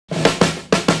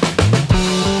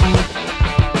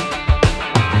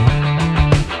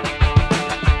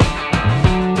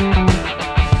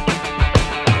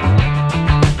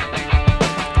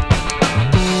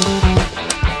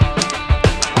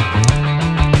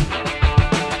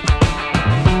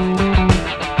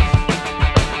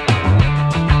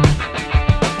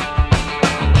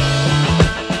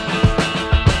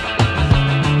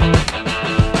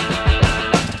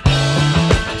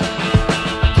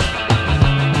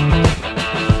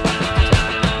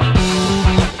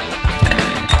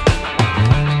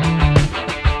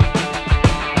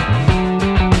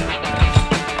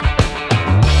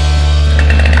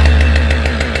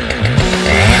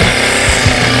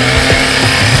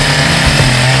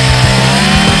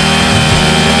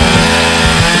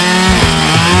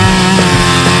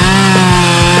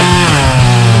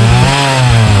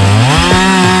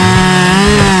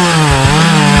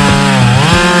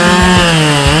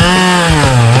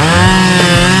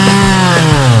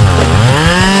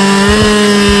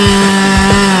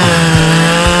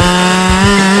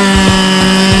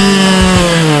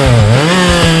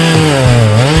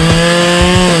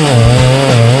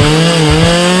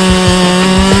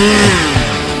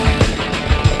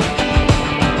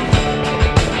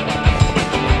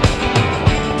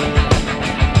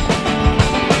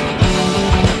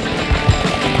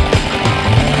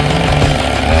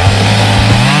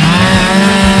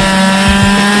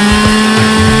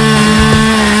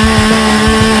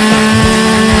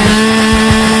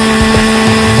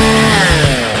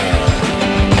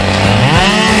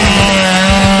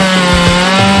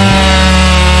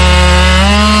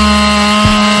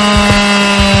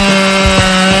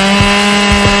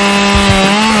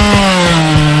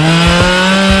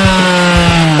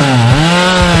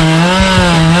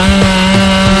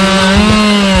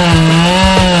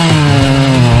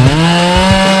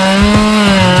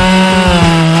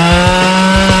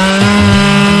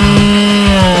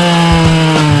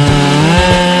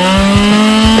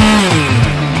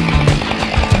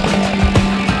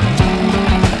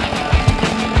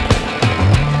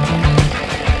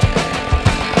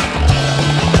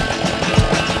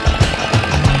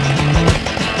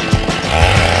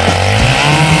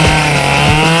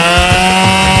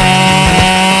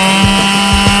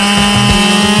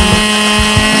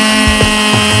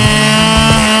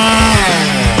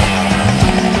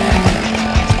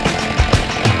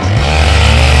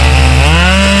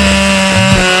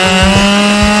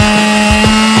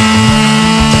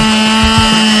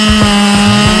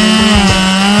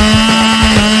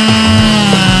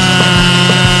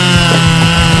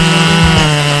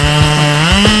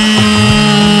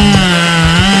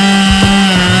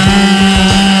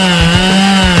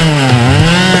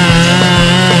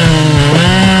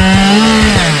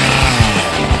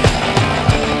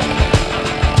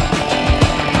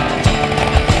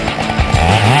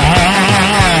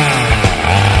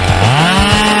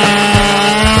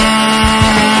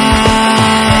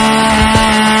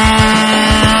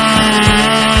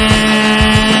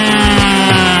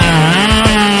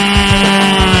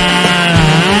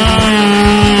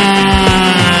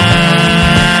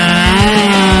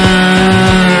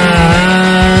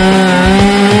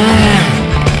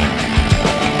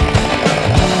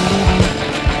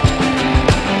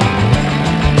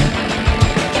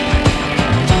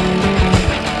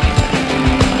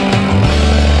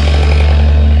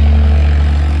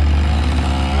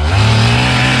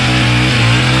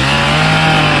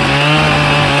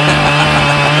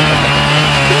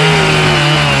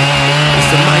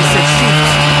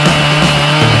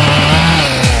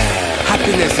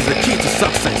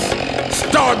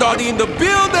Warlord in the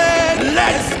building.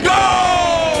 Let's go!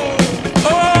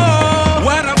 Oh,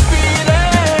 what a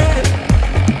feeling!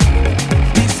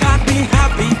 This happy,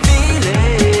 happy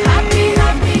feeling. Happy,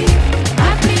 happy,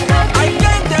 happy, happy. I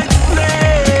can't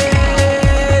explain.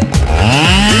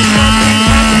 This happy,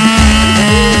 happy feeling.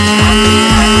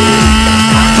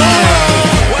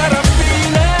 Oh, what a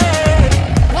feeling!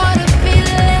 What a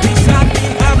feeling! This happy,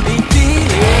 happy feeling.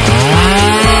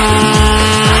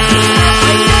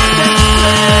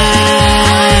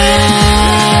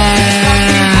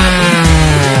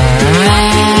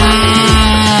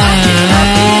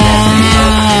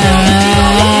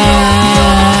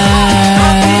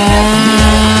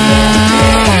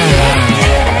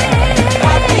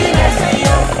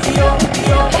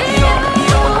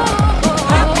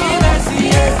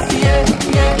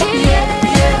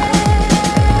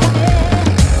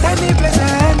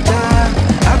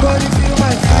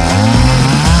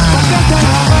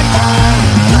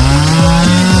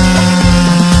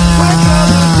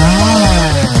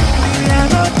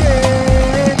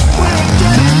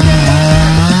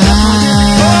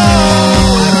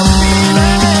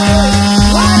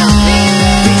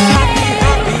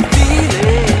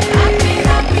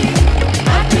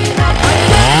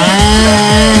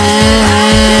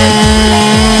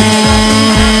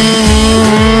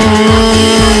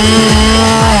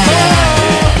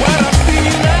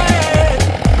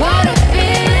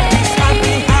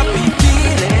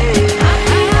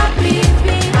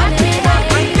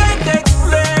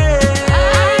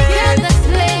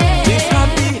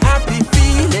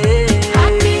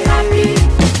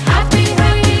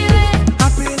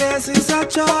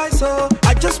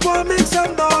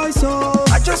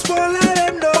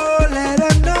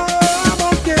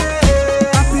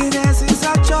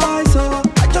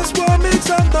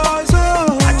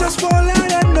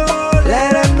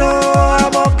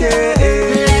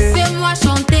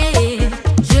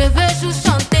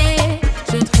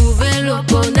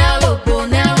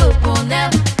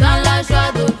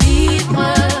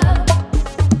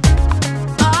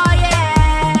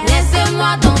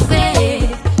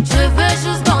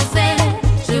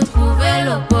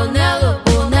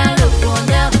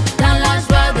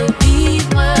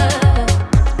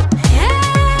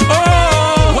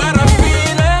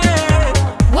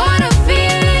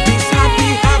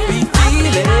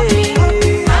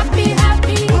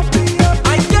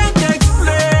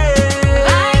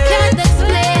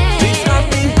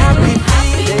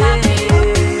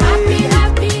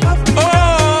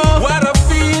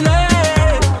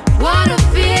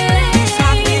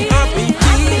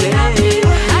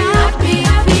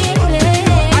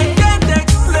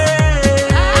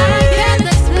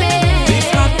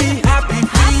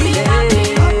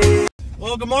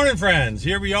 Friends,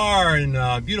 here we are in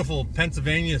beautiful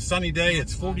Pennsylvania, sunny day.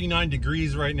 It's 49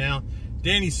 degrees right now.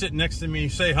 Danny's sitting next to me.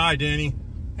 Say hi, Danny.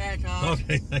 Hey, Todd.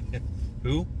 Okay.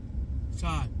 Who?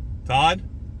 Todd. Todd?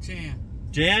 Jan.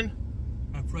 Jan?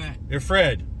 I'm Fred. You're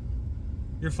Fred.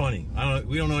 You're funny.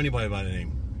 We don't know anybody by the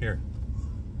name. Here.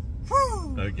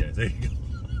 Woo! Okay, there you go.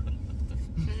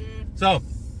 So,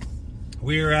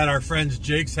 we are at our friend's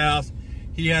Jake's house.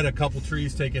 He had a couple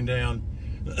trees taken down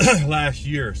last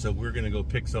year, so we're gonna go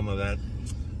pick some of that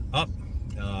up.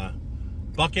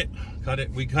 Bucket, cut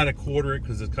it. We kind of quarter it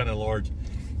because it's kind of large,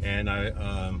 and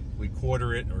we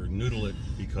quarter it or noodle it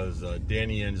because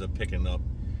Danny ends up picking up,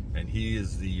 and he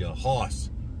is the hoss,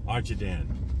 aren't you, Dan?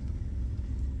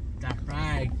 That's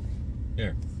right.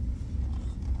 Here,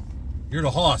 you're the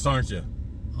hoss, aren't you?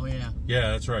 Oh yeah. Yeah,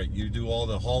 that's right. You do all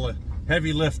the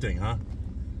heavy lifting, huh?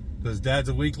 Because Dad's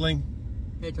a weakling.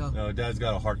 Hey, Joe. No, Dad's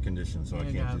got a heart condition, so I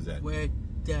can't do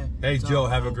that. Hey, Joe,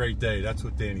 have a great day. That's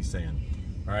what Danny's saying.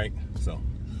 All right, so.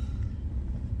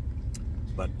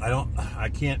 But I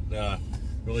can't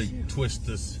really twist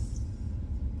this.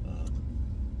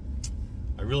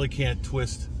 I really can't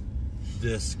twist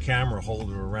this camera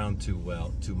holder around too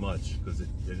much because it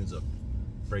ends up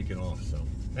breaking off. So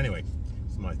anyway,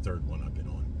 this is my third one I've been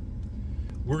on.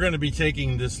 We're going to be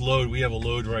taking this load. We have a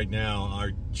load right now.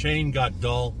 Our chain got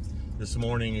dull this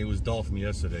morning. It was dull from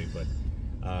yesterday, but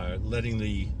letting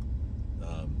the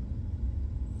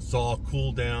saw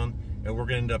cool down, and we're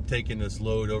going to end up taking this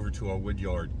load over to our wood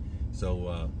yard.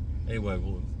 So anyway,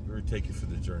 we're going to take you for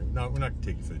the journey. No, we're not going to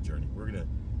take you for the journey. We're going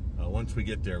to, once we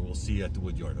get there, we'll see you at the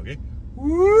wood yard, okay?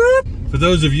 Whoop. For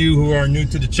those of you who are new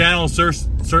to the channel,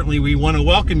 certainly we want to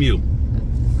welcome you.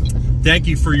 Thank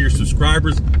you for your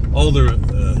subscribers. All the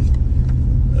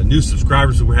new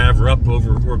subscribers that we have are up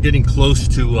over, we're getting close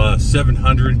to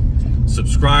 700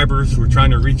 subscribers. We're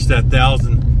trying to reach that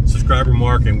 1,000 subscriber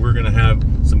mark, and we're going to have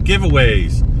some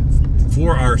giveaways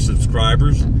for our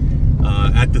subscribers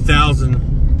at the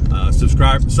 1,000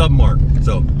 sub mark.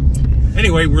 So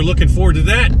anyway, we're looking forward to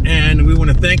that, and we want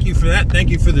to thank you for that. Thank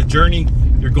you for the journey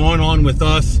you're going on with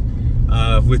us,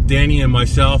 with Danny and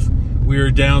myself.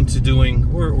 We're down to doing.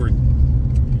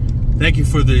 Thank you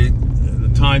for the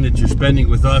time that you're spending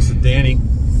with us, and Danny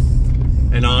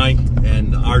and I,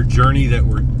 and our journey that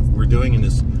we're doing in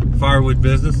this firewood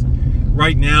business.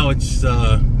 Right now, it's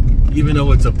even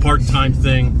though it's a part-time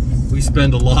thing, we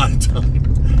spend a lot of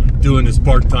time doing this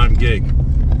part-time gig.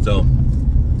 So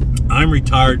I'm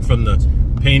retired from the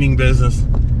painting business,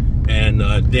 and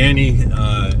Danny,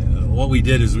 what we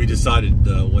did is we decided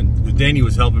when Danny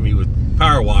was helping me with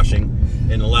power washing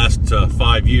in the last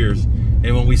 5 years,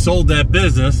 and when we sold that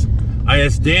business, I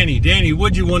asked Danny,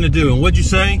 what'd you want to do? And what'd you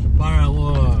say?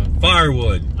 Firewood.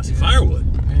 Firewood. I said firewood.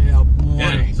 Yeah,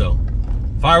 morning. Yeah, so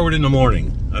firewood in the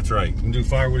morning. That's right. You can do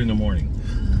firewood in the morning.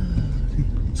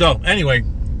 So anyway,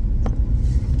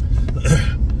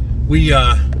 we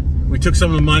took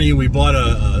some of the money and we bought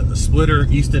a splitter,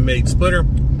 Eastonmade splitter,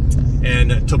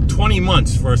 and it took 20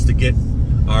 months for us to get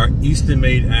our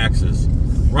Eastonmade axes.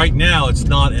 Right now, it's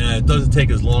not. It doesn't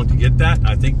take as long to get that.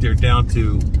 I think they're down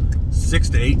to 6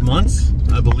 to 8 months,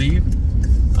 I believe.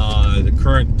 The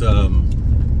current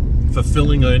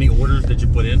fulfilling of any orders that you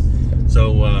put in.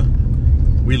 So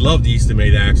we love the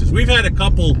Eastonmade axes. We've had a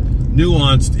couple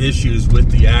nuanced issues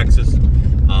with the axes.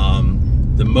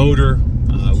 The motor,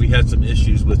 we had some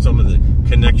issues with some of the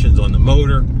connections on the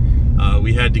motor.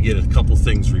 We had to get a couple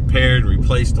things repaired,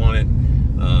 replaced on it.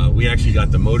 We actually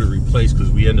got the motor replaced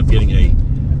because we ended up getting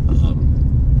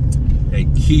a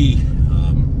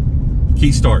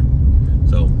key start.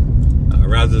 So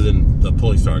rather than the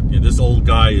pulley start, you know, this old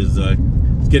guy is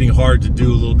it's getting hard to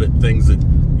do a little bit things that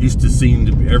used to seem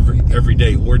to be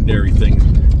everyday ordinary things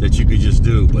that you could just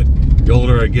do. But the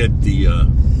older I get, the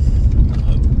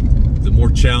more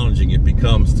challenging it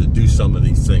becomes to do some of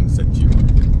these things that you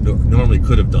normally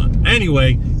could have done.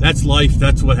 Anyway, that's life.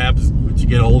 That's what happens when you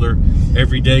get older.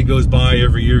 Every day goes by,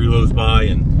 every year goes by,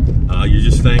 and you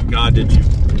just thank God that you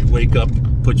wake up,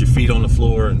 put your feet on the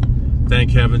floor, and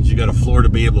thank heavens you got a floor to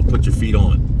be able to put your feet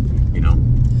on, you know,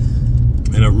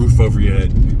 and a roof over your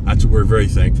head. That's what we're very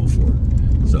thankful for.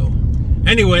 So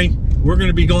anyway, we're going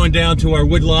to be going down to our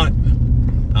wood lot,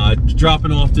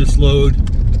 dropping off this load,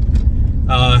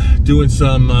 doing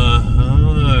some,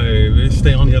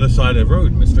 stay on the other side of the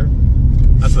road, mister.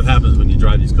 That's what happens when you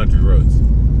drive these country roads.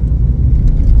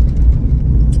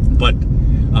 But,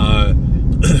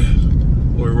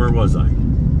 where was I?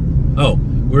 Oh,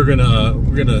 we're gonna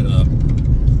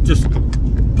just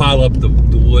pile up the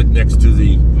wood next to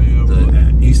the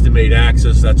Eastonmade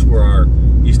axis. That's where our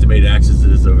Eastonmade axis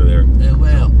is over there. Yeah,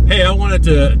 well. Hey, I wanted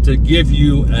to give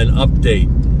you an update,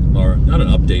 or not an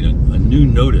update, a new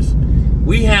notice.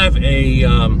 We have a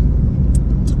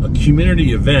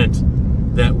community event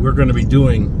that we're going to be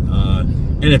doing,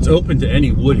 and it's open to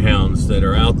any woodhounds that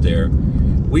are out there.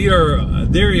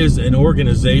 There is an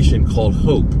organization called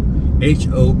HOPE,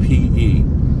 H-O-P-E,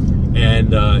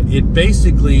 and it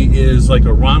basically is like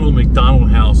a Ronald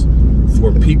McDonald House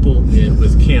for people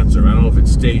with cancer. I don't know if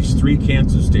it's stage 3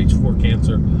 cancer, stage 4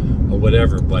 cancer, or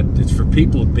whatever, but it's for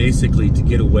people basically to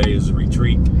get away as a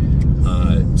retreat,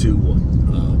 to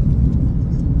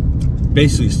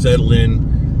basically settle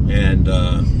in and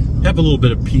have a little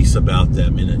bit of peace about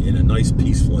them in a nice,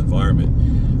 peaceful environment.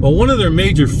 Well, one of their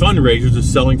major fundraisers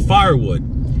is selling firewood,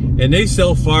 and they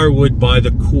sell firewood by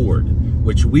the cord,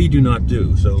 which we do not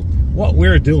do. So what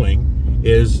we're doing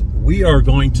is we are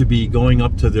going to be going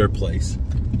up to their place,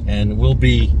 and we'll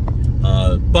be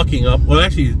bucking up. Well,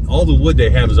 actually, all the wood they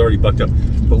have is already bucked up,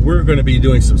 but we're going to be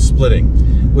doing some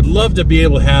splitting. Would love to be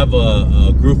able to have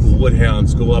a group of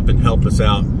woodhounds go up and help us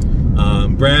out.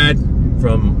 Brad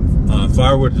from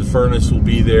Firewood to the Furnace will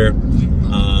be there.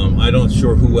 I'm not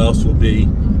sure who else will be.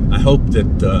 I hope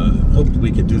that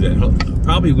we can do that.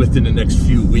 Probably within the next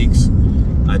few weeks.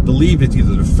 I believe it's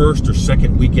either the first or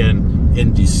second weekend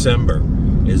in December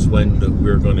is when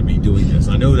we're going to be doing this.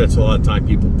 I know that's a lot of time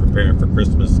people preparing for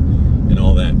Christmas and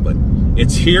all that, but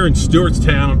it's here in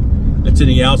Stewartstown. It's in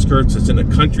the outskirts. It's in a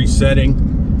country setting,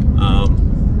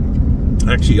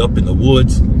 actually up in the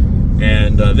woods,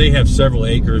 and they have several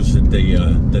acres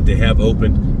that they have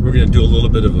open. We're going to do a little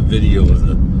bit of a video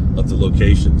of the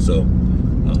location, so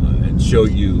and show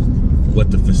you what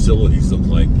the facilities look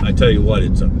like. I tell you what,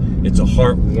 it's a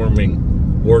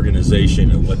heartwarming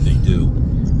organization and what they do,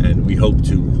 and we hope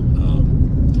to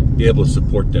be able to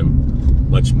support them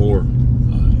much more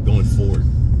going forward.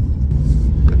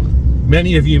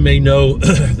 Many of you may know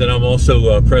that I'm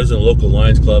also president of the local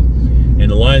Lions Club, and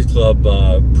the Lions Club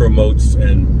promotes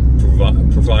and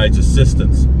provides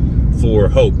assistance for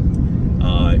HOPE.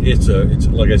 It's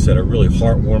like I said, a really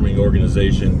heartwarming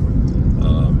organization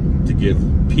to give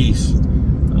peace,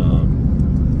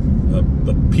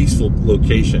 a peaceful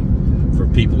location for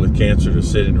people with cancer to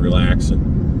sit and relax and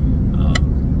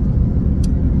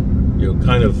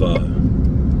kind of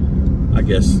I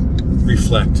guess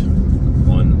reflect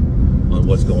on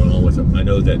what's going on with them. I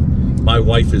know that my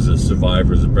wife is a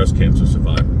survivor, is a breast cancer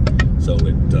survivor, so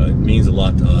it means a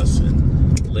lot to us.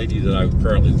 And the lady that I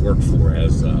currently work for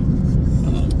has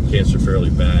cancer fairly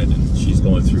bad, and she's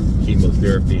going through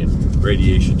chemotherapy and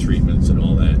radiation treatments and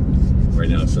all that right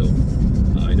now. So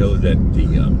I know that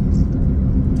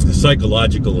the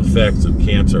psychological effects of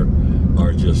cancer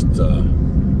are just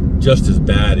as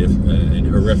bad and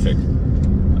horrific.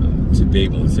 To be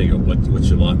able to think of what's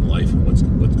your lot in life and what's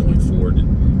going forward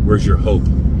and where's your hope.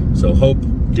 So hope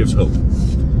gives hope.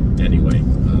 Anyway,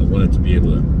 I wanted to be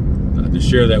able to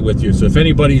share that with you. So if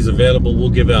anybody's available, we'll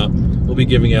be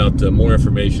giving out more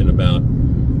information about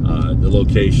the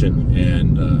location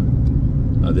and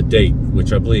the date,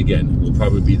 which I believe again will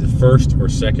probably be the first or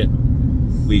second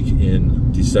week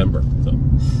in December. So